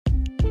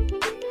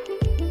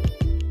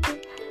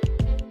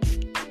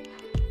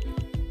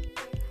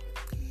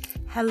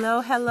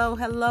Hello, hello,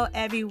 hello,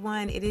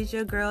 everyone. It is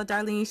your girl,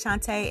 Darlene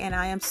Shantae, and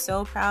I am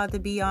so proud to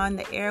be on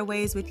the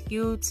airways with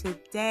you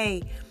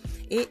today.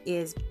 It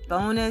is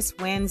Bonus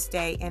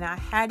Wednesday, and I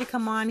had to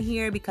come on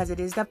here because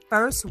it is the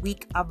first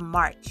week of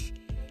March.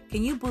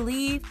 Can you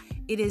believe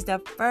it is the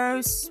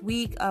first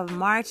week of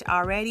March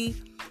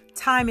already?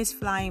 Time is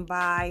flying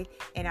by,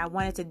 and I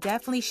wanted to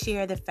definitely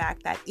share the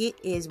fact that it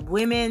is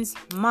Women's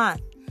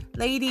Month.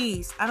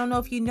 Ladies, I don't know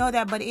if you know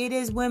that, but it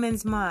is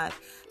Women's Month.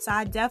 So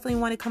I definitely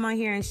want to come on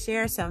here and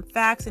share some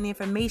facts and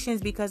information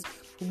because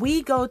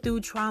we go through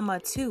trauma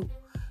too.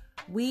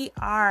 We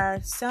are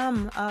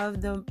some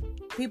of the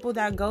people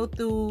that go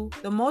through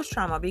the most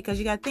trauma because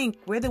you got to think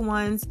we're the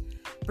ones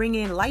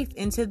bringing life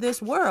into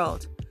this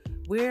world.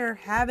 We're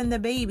having the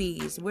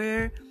babies.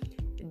 We're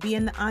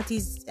being the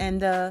aunties and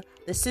the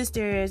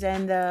sisters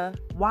and the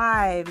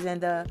wives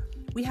and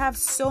we have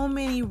so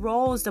many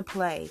roles to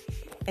play.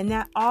 And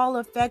that all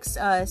affects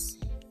us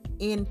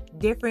in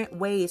different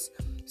ways,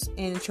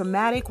 in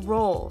traumatic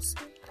roles.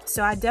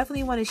 So I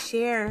definitely want to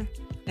share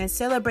and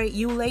celebrate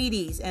you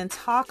ladies and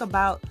talk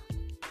about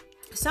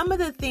some of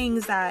the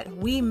things that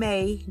we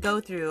may go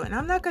through. And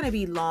I'm not going to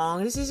be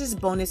long. This is just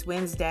Bonus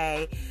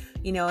Wednesday,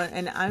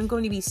 and I'm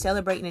going to be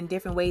celebrating in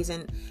different ways.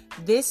 And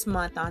this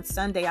month on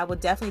Sunday, I will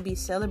definitely be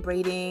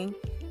celebrating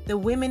the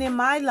women in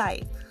my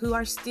life who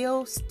are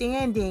still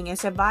standing and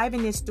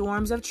surviving the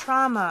storms of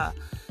trauma.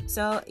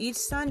 So each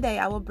Sunday,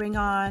 I will bring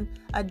on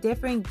a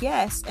different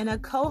guest and a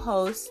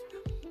co-host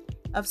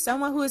of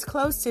someone who is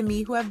close to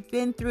me, who have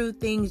been through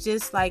things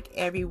just like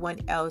everyone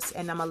else.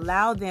 And I'm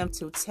allow them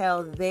to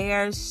tell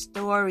their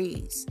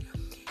stories.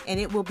 And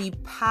it will be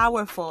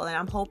powerful. And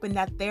I'm hoping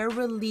that their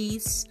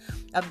release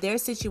of their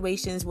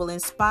situations will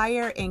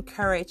inspire,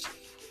 encourage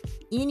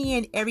any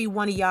and every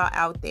one of y'all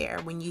out there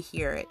when you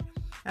hear it.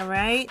 All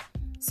right.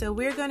 So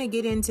we're going to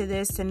get into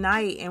this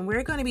tonight. And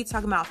we're going to be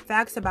talking about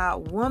facts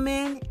about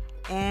women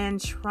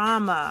and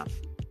trauma.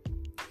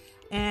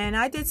 And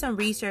I did some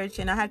research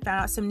and I had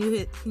found out some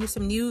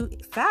new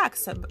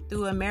facts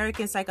through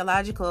American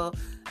Psychological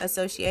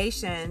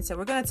Association. So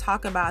we're going to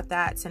talk about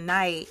that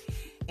tonight.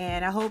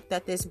 And I hope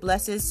that this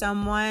blesses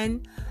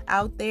someone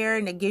out there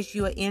and it gives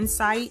you an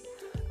insight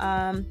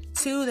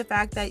to the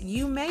fact that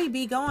you may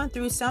be going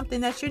through something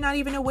that you're not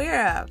even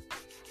aware of.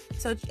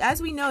 So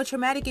as we know,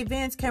 traumatic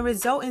events can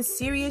result in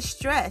serious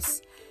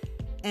stress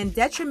and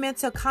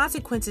detrimental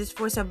consequences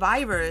for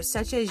survivors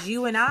such as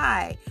you and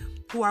I,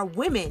 who are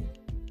women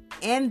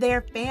and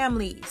their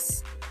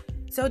families.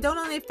 So it don't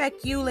only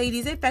affect you,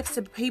 ladies, it affects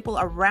the people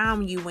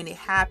around you when it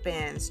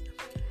happens.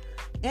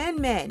 And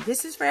men,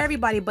 this is for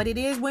everybody, but it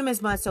is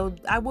Women's Month, so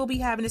I will be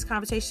having this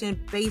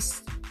conversation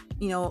based,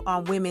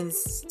 on women's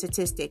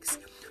statistics.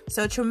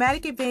 So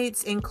traumatic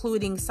events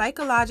including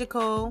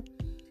psychological,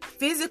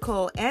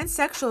 physical, and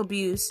sexual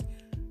abuse,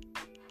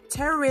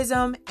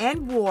 terrorism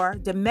and war,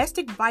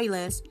 domestic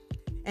violence,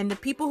 and the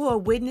people who are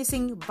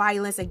witnessing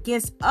violence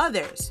against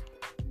others,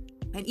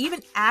 and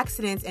even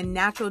accidents and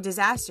natural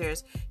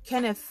disasters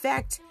can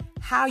affect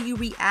how you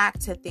react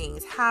to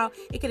things, how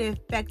it can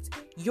affect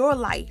your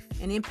life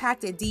and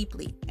impact it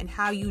deeply and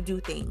how you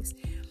do things.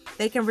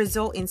 They can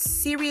result in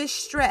serious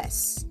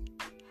stress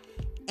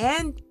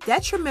and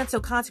detrimental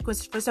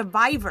consequences for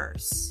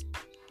survivors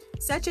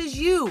such as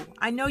you.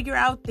 I know you're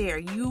out there.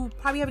 You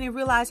probably haven't even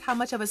realized how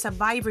much of a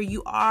survivor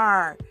you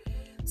are.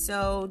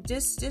 So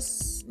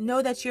just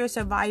know that you're a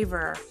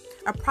survivor.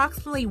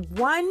 Approximately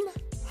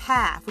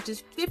 1/2, which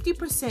is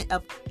 50%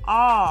 of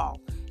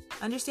all,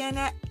 understand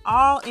that?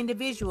 All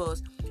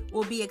individuals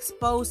will be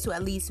exposed to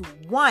at least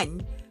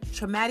one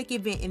traumatic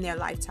event in their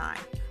lifetime.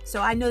 So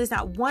I know there's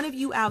not one of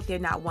you out there,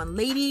 not one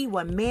lady,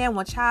 one man,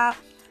 one child,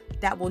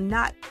 that will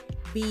not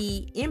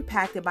be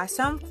impacted by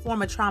some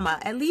form of trauma,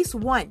 at least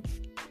one.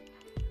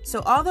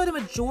 So although the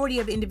majority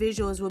of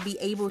individuals will be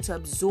able to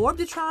absorb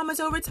the traumas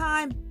over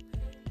time,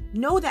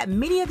 know that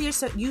many of you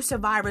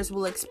survivors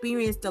will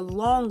experience the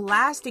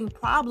long-lasting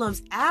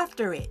problems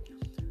after it.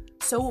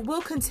 So it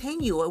will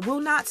continue. It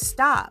will not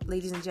stop,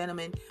 ladies and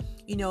gentlemen.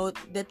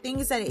 The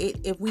things that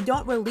if we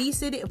don't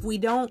release it, if we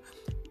don't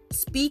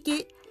speak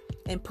it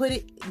and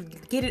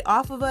get it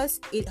off of us,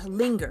 it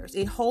lingers.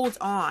 It holds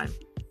on.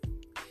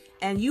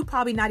 And you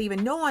probably not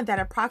even knowing that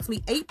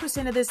approximately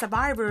 8% of the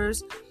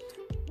survivors,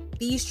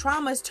 these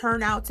traumas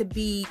turn out to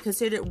be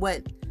considered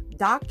what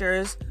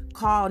doctors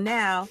call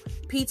now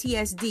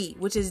PTSD,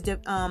 which is the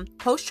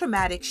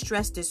post-traumatic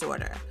stress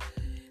disorder.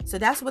 So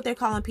that's what they're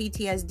calling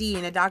PTSD,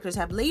 and the doctors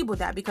have labeled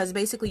that because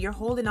basically you're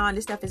holding on.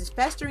 This stuff is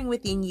festering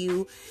within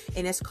you,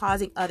 and it's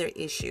causing other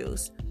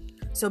issues.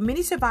 So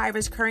many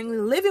survivors currently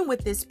living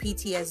with this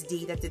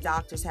PTSD that the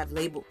doctors have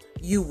labeled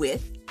you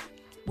with,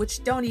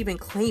 which don't even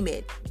claim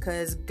it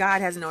because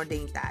God hasn't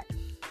ordained that,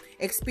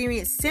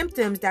 experience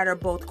symptoms that are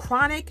both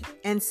chronic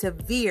and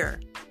severe.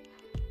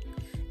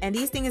 And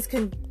these things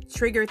can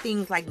trigger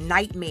things like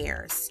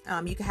nightmares.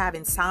 You can have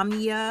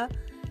insomnia,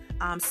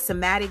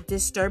 somatic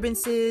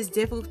disturbances,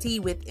 difficulty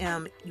with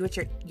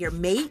your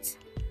mate,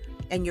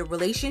 and your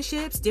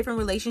relationships, different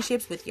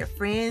relationships with your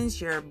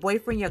friends, your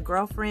boyfriend, your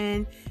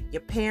girlfriend,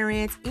 your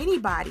parents,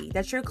 anybody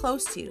that you're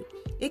close to.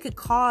 It could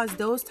cause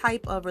those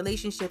type of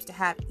relationships to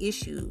have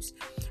issues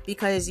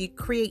because you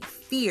create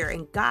fear,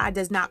 and God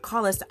does not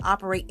call us to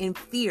operate in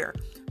fear.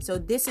 So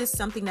this is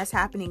something that's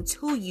happening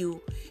to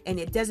you, and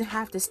it doesn't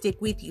have to stick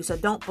with you. So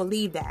don't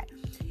believe that.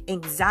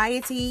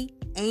 Anxiety,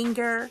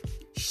 anger,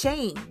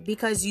 shame,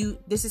 because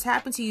this has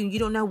happened to you and you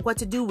don't know what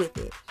to do with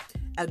it.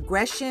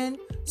 Aggression,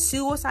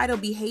 suicidal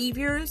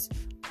behaviors,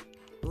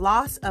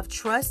 loss of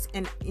trust,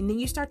 and then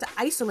you start to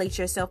isolate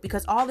yourself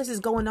because all this is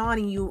going on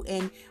in you.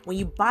 And when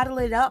you bottle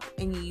it up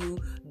and you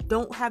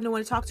don't have no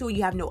one to talk to, or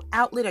you have no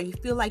outlet, or you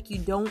feel like you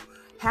don't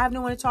have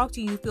no one to talk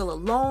to, you feel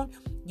alone,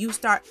 you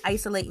start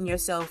isolating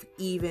yourself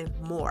even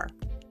more.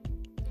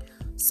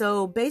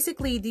 So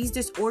basically, these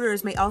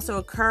disorders may also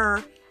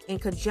occur in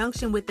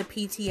conjunction with the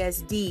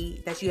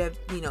PTSD that you have,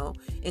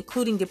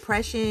 including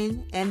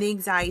depression and the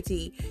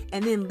anxiety,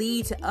 and then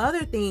lead to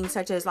other things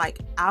such as like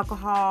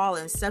alcohol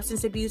and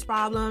substance abuse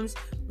problems.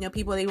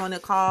 People they want to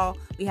call,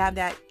 we have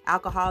that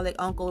alcoholic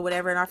uncle or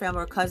whatever in our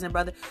family, or cousin,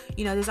 brother.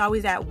 There's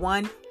always that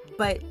one.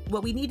 But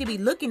what we need to be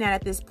looking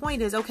at this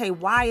point is, okay,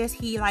 why is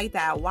he like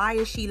that? Why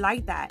is she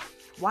like that?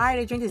 Why are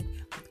they drinking?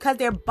 Because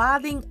they're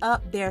bottling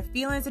up their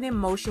feelings and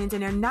emotions,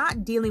 and they're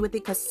not dealing with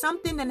it because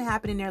something didn't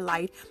happen in their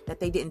life that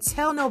they didn't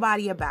tell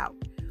nobody about.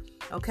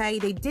 Okay,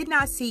 they did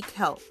not seek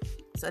help.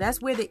 So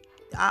that's where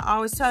I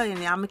always tell you,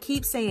 and I'm gonna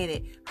keep saying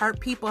it: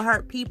 hurt people,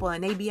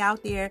 and they be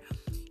out there,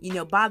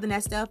 bottling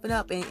that stuff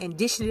up and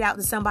dishing it out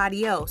to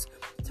somebody else.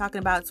 Talking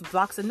about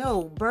flocks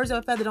of birds of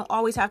a feather don't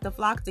always have to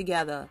flock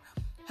together.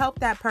 Help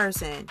that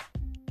person.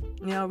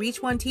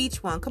 Reach one,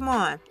 teach one. Come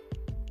on.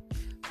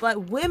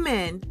 But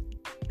women,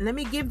 let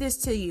me give this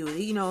to you.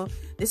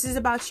 This is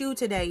about you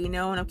today, and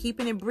I'm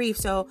keeping it brief.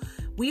 So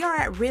we are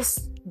at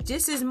risk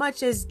just as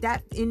much as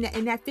that in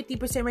that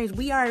 50% range.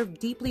 We are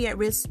deeply at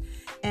risk.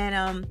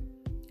 And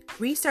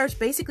research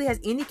basically has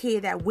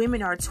indicated that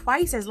women are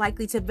twice as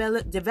likely to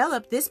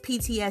develop this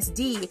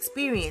PTSD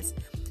experience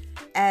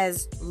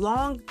as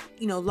long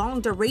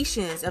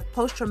durations of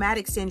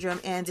post-traumatic syndrome,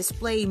 and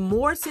display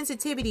more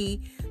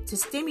sensitivity to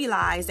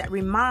stimuli that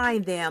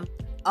remind them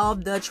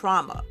of the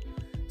trauma.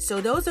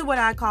 So those are what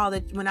I call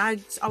it when I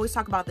always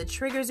talk about the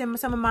triggers in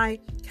some of my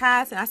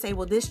casts, and I say,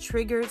 well, this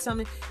triggered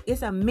something.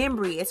 It's a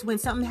memory. It's when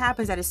something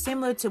happens that is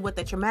similar to what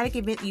the traumatic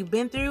event you've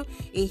been through.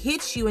 It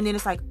hits you, and then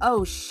it's like,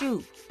 oh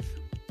shoot.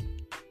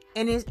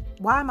 And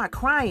why am I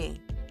crying?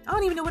 I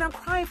don't even know what I'm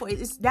crying for.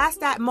 That's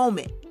that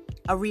moment,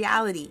 a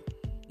reality.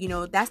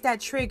 That's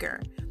that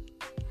trigger.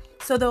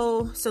 So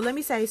let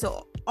me say,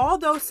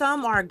 although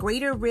some are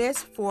greater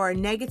risk for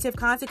negative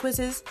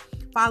consequences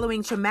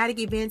following traumatic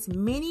events,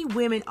 many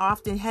women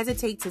often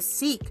hesitate to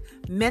seek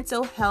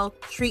mental health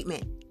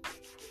treatment.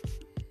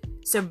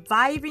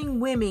 Surviving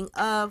women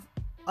of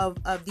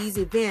these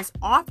events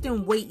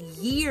often wait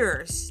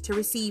years to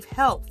receive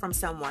help from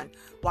someone,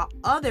 while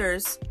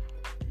others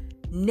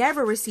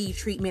never receive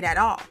treatment at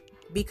all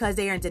because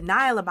they are in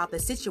denial about the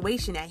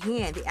situation at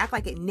hand. They act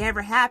like it never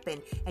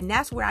happened. And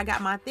that's where I got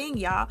my thing,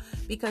 y'all,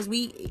 because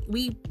we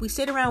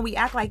sit around, we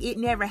act like it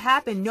never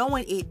happened,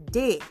 knowing it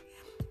did.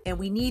 And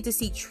we need to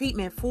seek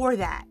treatment for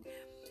that.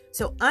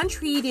 So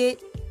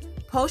untreated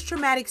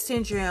post-traumatic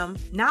syndrome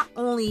not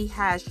only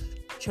has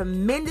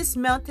tremendous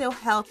mental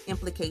health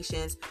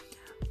implications,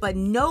 but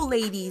know,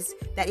 ladies,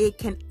 that it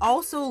can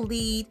also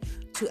lead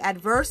to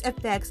adverse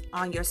effects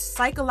on your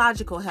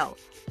psychological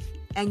health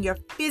and your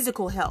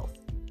physical health.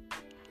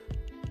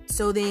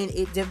 So then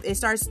it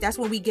starts, that's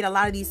when we get a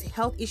lot of these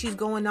health issues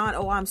going on.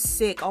 Oh, I'm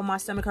sick. Oh, my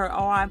stomach hurt.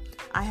 Oh, I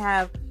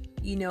have,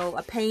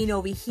 a pain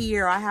over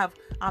here.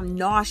 I'm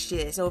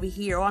nauseous over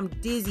here. Oh, I'm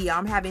dizzy.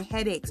 I'm having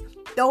headaches.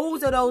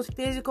 Those are those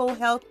physical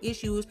health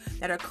issues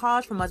that are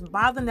caused from us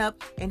bottling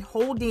up and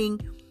holding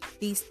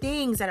these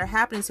things that are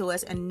happening to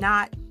us and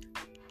not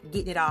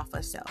getting it off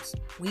ourselves.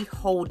 We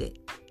hold it.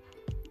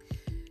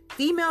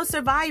 Female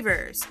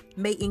survivors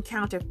may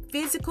encounter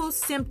physical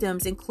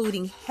symptoms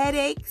including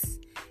headaches,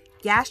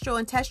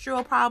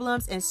 gastrointestinal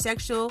problems, and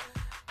sexual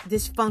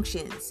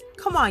dysfunctions.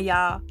 Come on,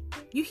 y'all.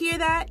 You hear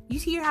that? You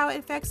hear how it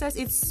affects us?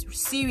 It's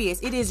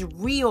serious. It is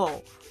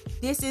real.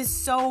 This is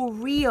so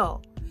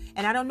real.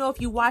 And I don't know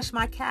if you watched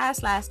my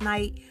cast last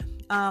night.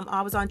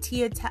 I was on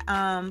Tia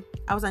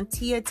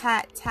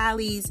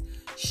Talley's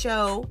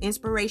show,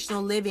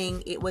 Inspirational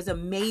Living. It was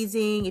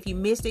amazing. If you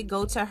missed it,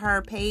 go to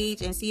her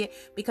page and see it,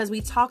 because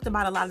we talked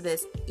about a lot of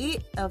this.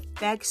 It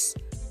affects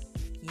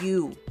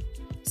you.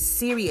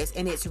 Serious,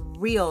 and it's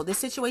real. This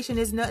situation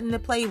is nothing to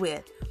play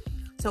with.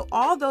 So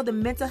although the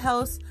mental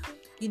health,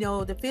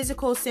 the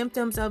physical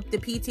symptoms of the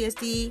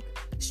PTSD,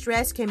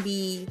 stress can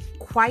be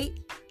quite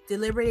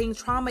debilitating,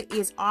 trauma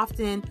is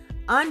often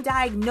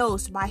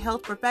undiagnosed by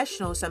health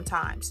professionals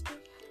sometimes,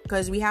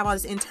 because we have all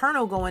this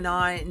internal going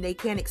on and they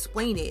can't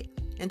explain it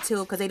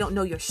because they don't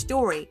know your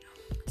story.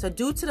 So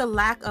due to the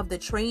lack of the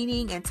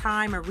training and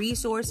time and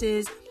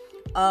resources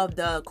of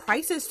the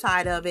crisis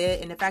side of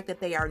it, and the fact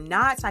that they are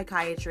not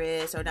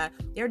psychiatrists or not,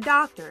 they're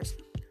doctors,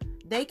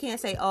 they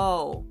can't say,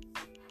 oh,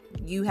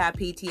 you have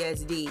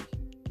PTSD.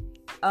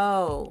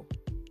 Oh,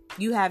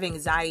 you have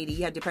anxiety,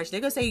 you have depression.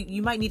 They're going to say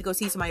you might need to go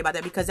see somebody about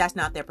that because that's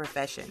not their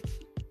profession.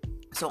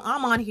 So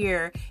I'm on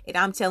here and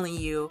I'm telling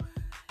you,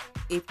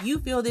 if you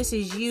feel this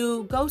is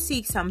you, go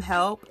seek some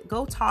help.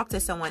 Go talk to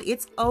someone.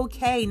 It's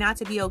okay not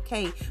to be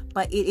okay,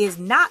 but it is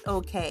not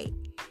okay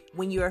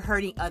when you're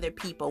hurting other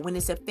people, when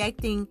it's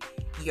affecting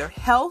your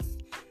health,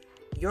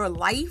 your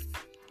life,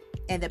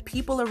 and the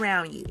people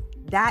around you.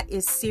 That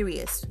is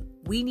serious.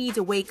 We need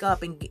to wake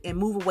up and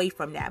move away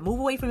from that. Move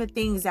away from the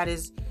things that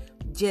is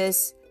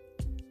just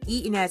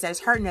eating us, that's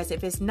hurting us.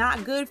 If it's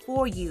not good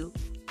for you,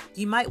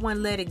 you might want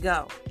to let it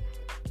go.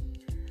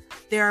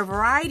 There are a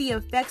variety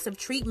of effects of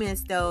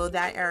treatments, though,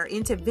 that are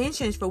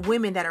interventions for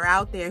women that are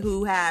out there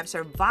who have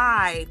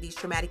survived these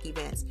traumatic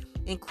events,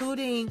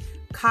 including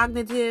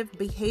cognitive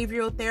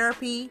behavioral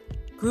therapy,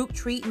 group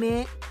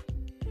treatment,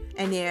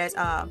 and there's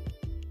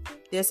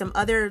some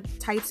other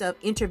types of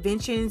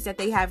interventions that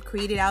they have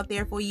created out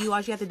there for you.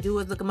 All you have to do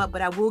is look them up,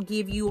 but I will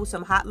give you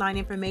some hotline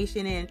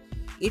information. And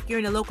if you're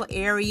in the local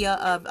area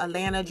of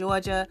Atlanta,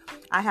 Georgia,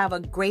 I have a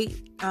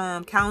great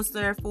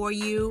counselor for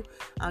you.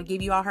 I'll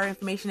give you all her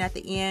information at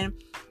the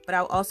end, but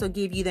I'll also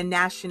give you the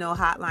national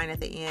hotline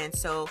at the end.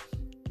 So,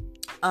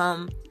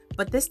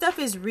 but this stuff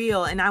is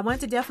real, and I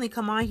wanted to definitely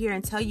come on here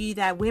and tell you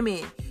that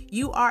women,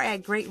 you are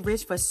at great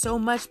risk for so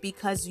much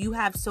because you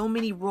have so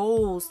many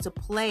roles to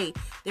play.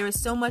 There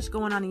is so much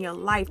going on in your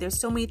life. There's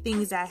so many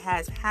things that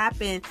has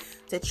happened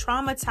to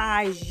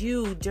traumatize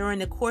you during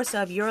the course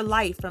of your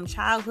life, from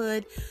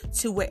childhood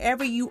to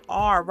wherever you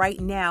are right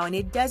now. And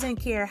it doesn't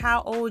care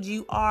how old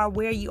you are,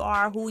 where you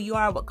are, who you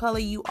are, what color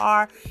you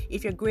are,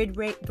 if you're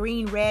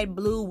green, red,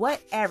 blue,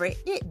 whatever.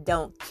 It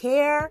don't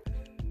care.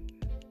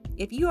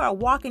 If you are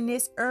walking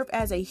this earth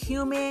as a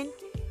human,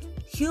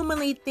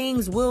 humanly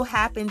things will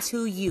happen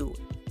to you.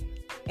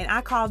 And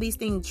I call these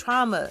things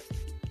trauma.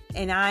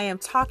 And I am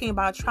talking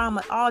about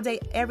trauma all day,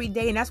 every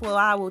day. And that's what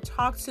I will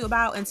talk to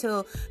about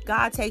until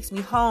God takes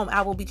me home.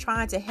 I will be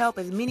trying to help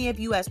as many of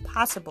you as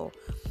possible.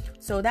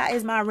 So that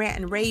is my rant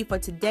and rave for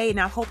today.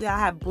 And I hope that I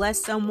have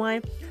blessed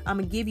someone. I'm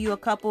going to give you a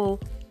couple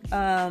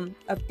of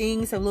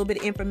things, a little bit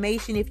of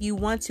information. If you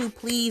want to,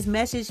 please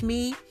message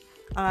me.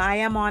 I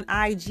am on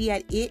IG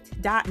at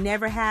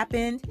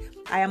it.neverhappened.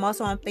 I am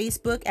also on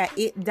Facebook at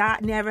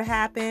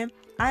it.neverhappened.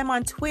 I am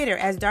on Twitter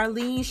as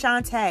Darlene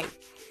Shante.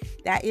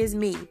 That is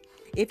me.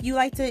 If you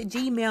like to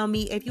Gmail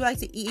me, if you like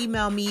to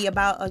email me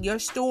about your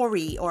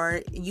story, or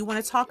you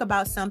want to talk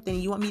about something,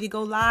 you want me to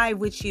go live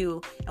with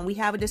you and we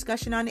have a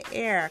discussion on the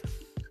air,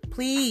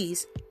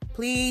 please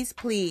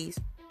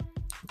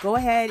go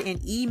ahead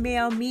and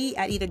email me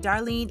at either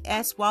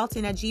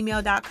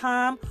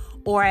darleneswalton@gmail.com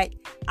or at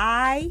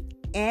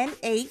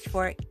INH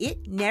for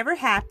it never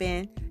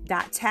happened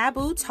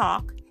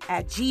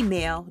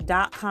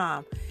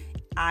 .tabootalk@gmail.com.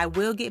 I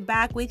will get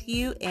back with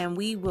you and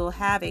we will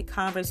have a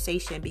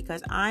conversation,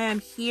 because I am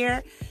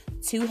here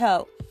to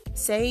help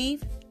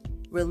save,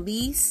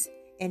 release,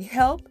 and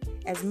help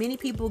as many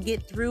people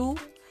get through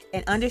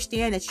and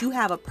understand that you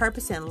have a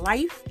purpose in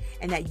life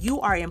and that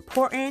you are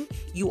important.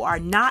 You are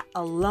not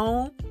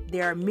alone.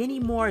 There are many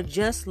more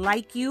just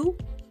like you.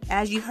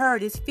 As you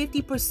heard, it's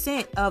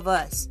 50% of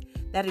us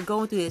that are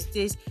going through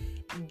this.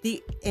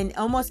 And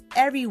almost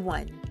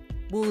everyone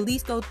will at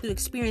least go through,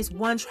 experience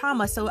one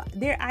trauma. So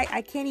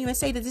I can't even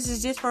say that this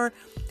is just for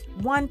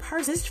one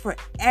person. This is for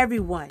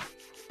everyone.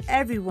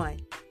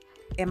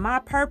 And my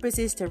purpose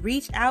is to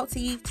reach out to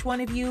each one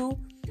of you,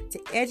 to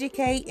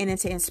educate and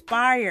to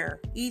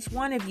inspire each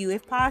one of you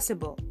if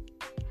possible.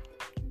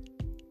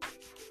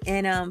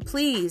 And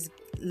please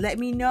let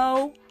me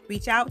know.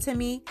 Reach out to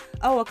me.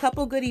 Oh, a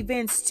couple good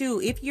events too.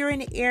 If you're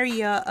in the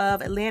area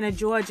of Atlanta,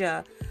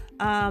 Georgia,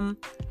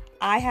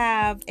 I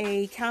have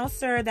a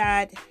counselor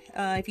that,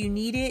 if you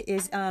need it,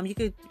 is you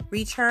could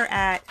reach her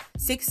at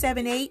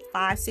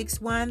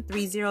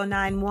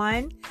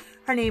 678-561-3091.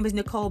 Her name is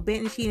Nicole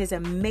Benton. She is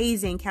an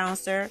amazing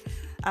counselor.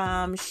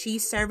 She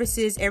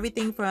services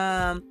everything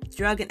from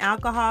drug and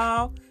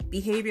alcohol,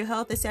 behavioral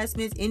health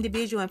assessments,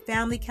 individual and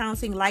family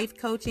counseling, life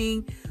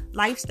coaching,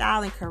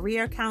 lifestyle and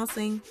career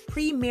counseling,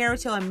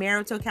 premarital and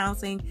marital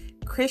counseling,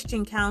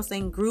 Christian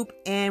counseling, group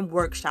and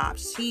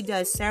workshops. She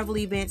does several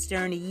events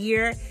during the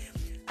year.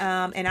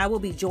 And I will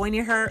be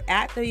joining her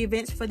at the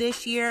events for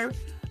this year,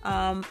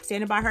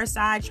 standing by her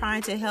side,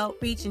 trying to help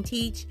preach and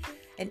teach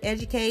and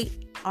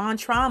educate on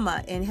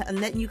trauma and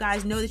letting you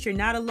guys know that you're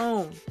not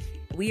alone.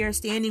 We are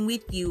standing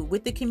with you,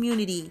 with the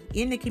community,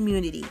 in the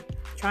community,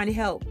 trying to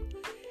help.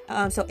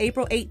 So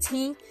April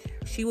 18th,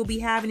 she will be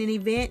having an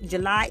event.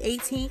 July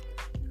 18th,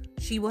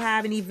 she will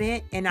have an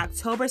event. And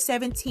October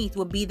 17th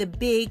will be the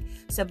big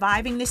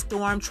Surviving the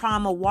Storm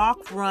Trauma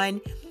Walk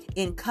Run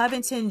in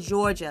Covington,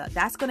 Georgia.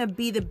 That's going to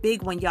be the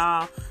big one,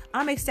 y'all.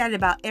 I'm excited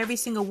about every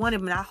single one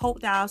of them. And I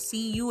hope that I'll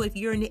see you, if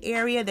you're in the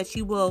area, that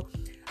you will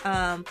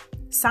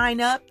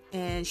sign up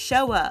and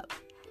show up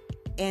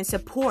and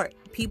support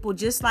people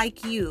just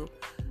like you.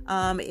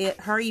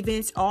 Her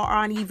events are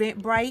on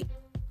Eventbrite.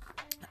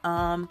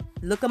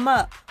 Look them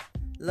up.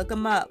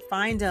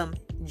 Find them.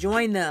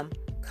 Join them.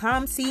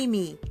 Come see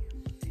me.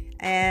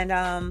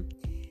 And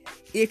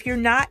if you're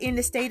not in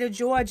the state of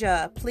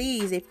Georgia,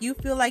 please, if you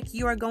feel like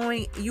you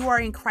are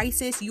in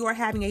crisis, you are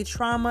having a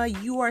trauma,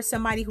 you are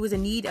somebody who is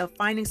in need of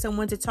finding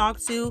someone to talk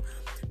to,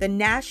 the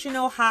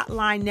National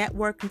Hotline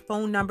Network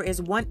phone number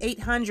is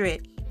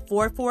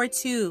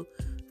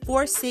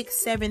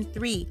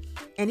 1-800-442-4673.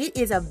 And it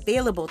is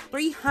available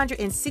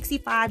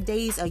 365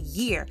 days a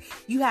year.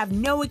 You have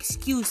no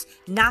excuse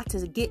not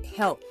to get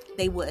help.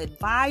 They will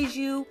advise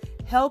you,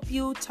 help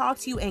you, talk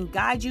to you, and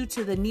guide you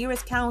to the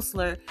nearest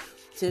counselor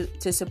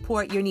to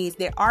support your needs.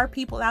 There are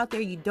people out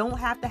there. You don't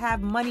have to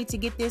have money to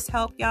get this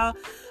help, y'all.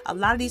 A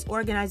lot of these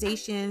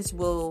organizations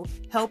will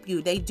help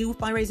you. They do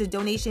fundraiser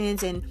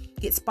donations and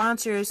get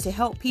sponsors to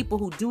help people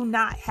who do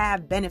not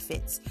have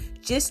benefits,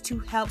 just to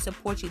help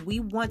support you. We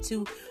want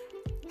to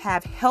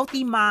have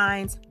healthy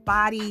minds,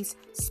 bodies,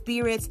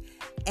 spirits,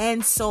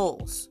 and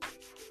souls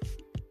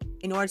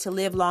in order to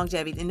live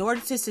longevity. In order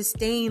to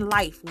sustain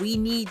life, we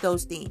need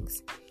those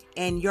things.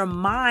 And your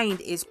mind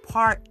is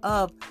part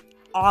of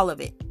all of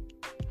it.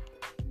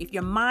 If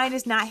your mind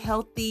is not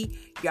healthy,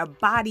 your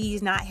body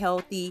is not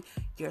healthy,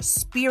 your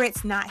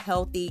spirit's not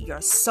healthy, your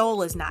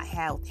soul is not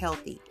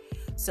healthy.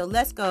 So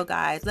let's go,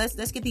 guys.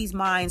 Let's get these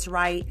minds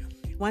right.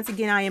 Once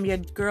again, I am your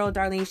girl,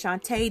 Darlene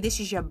Shante. This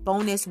is your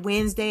Bonus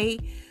Wednesday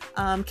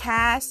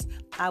cast.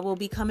 I will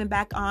be coming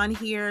back on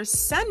here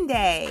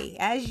Sunday,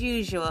 as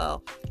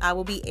usual. I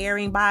will be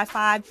airing by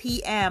 5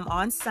 p.m.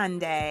 on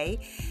Sunday.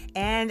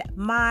 And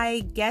my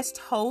guest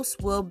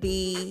will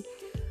be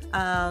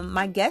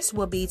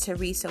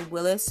Teresa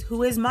Willis,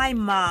 who is my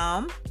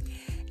mom.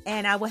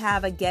 And I will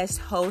have a guest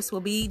host will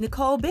be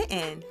Nicole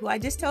Benton, who I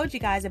just told you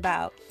guys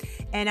about.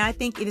 And I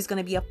think it is going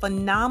to be a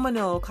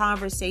phenomenal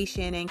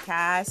conversation and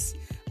cast.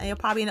 And you'll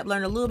probably end up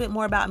learning a little bit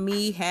more about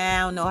me. I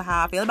don't know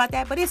how I feel about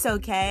that, but it's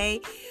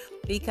okay.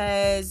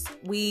 Because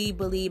we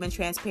believe in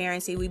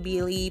transparency. We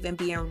believe in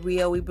being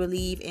real. We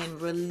believe in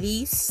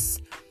release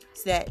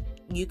so that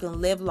you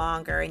can live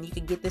longer and you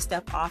can get this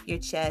stuff off your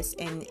chest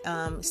and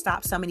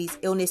stop some of these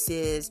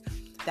illnesses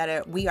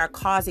that we are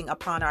causing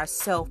upon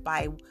ourselves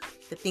by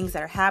the things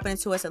that are happening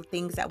to us and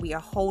things that we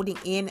are holding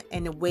in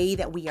the way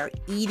that we are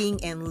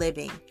eating and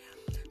living.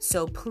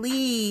 So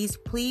please,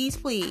 please,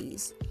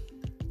 please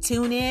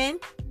tune in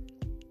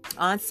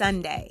on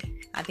Sunday.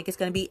 I think it's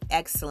going to be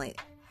excellent.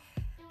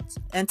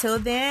 Until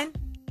then,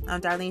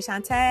 I'm Darlene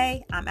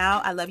Shante. I'm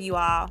out. I love you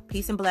all.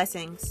 Peace and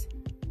blessings.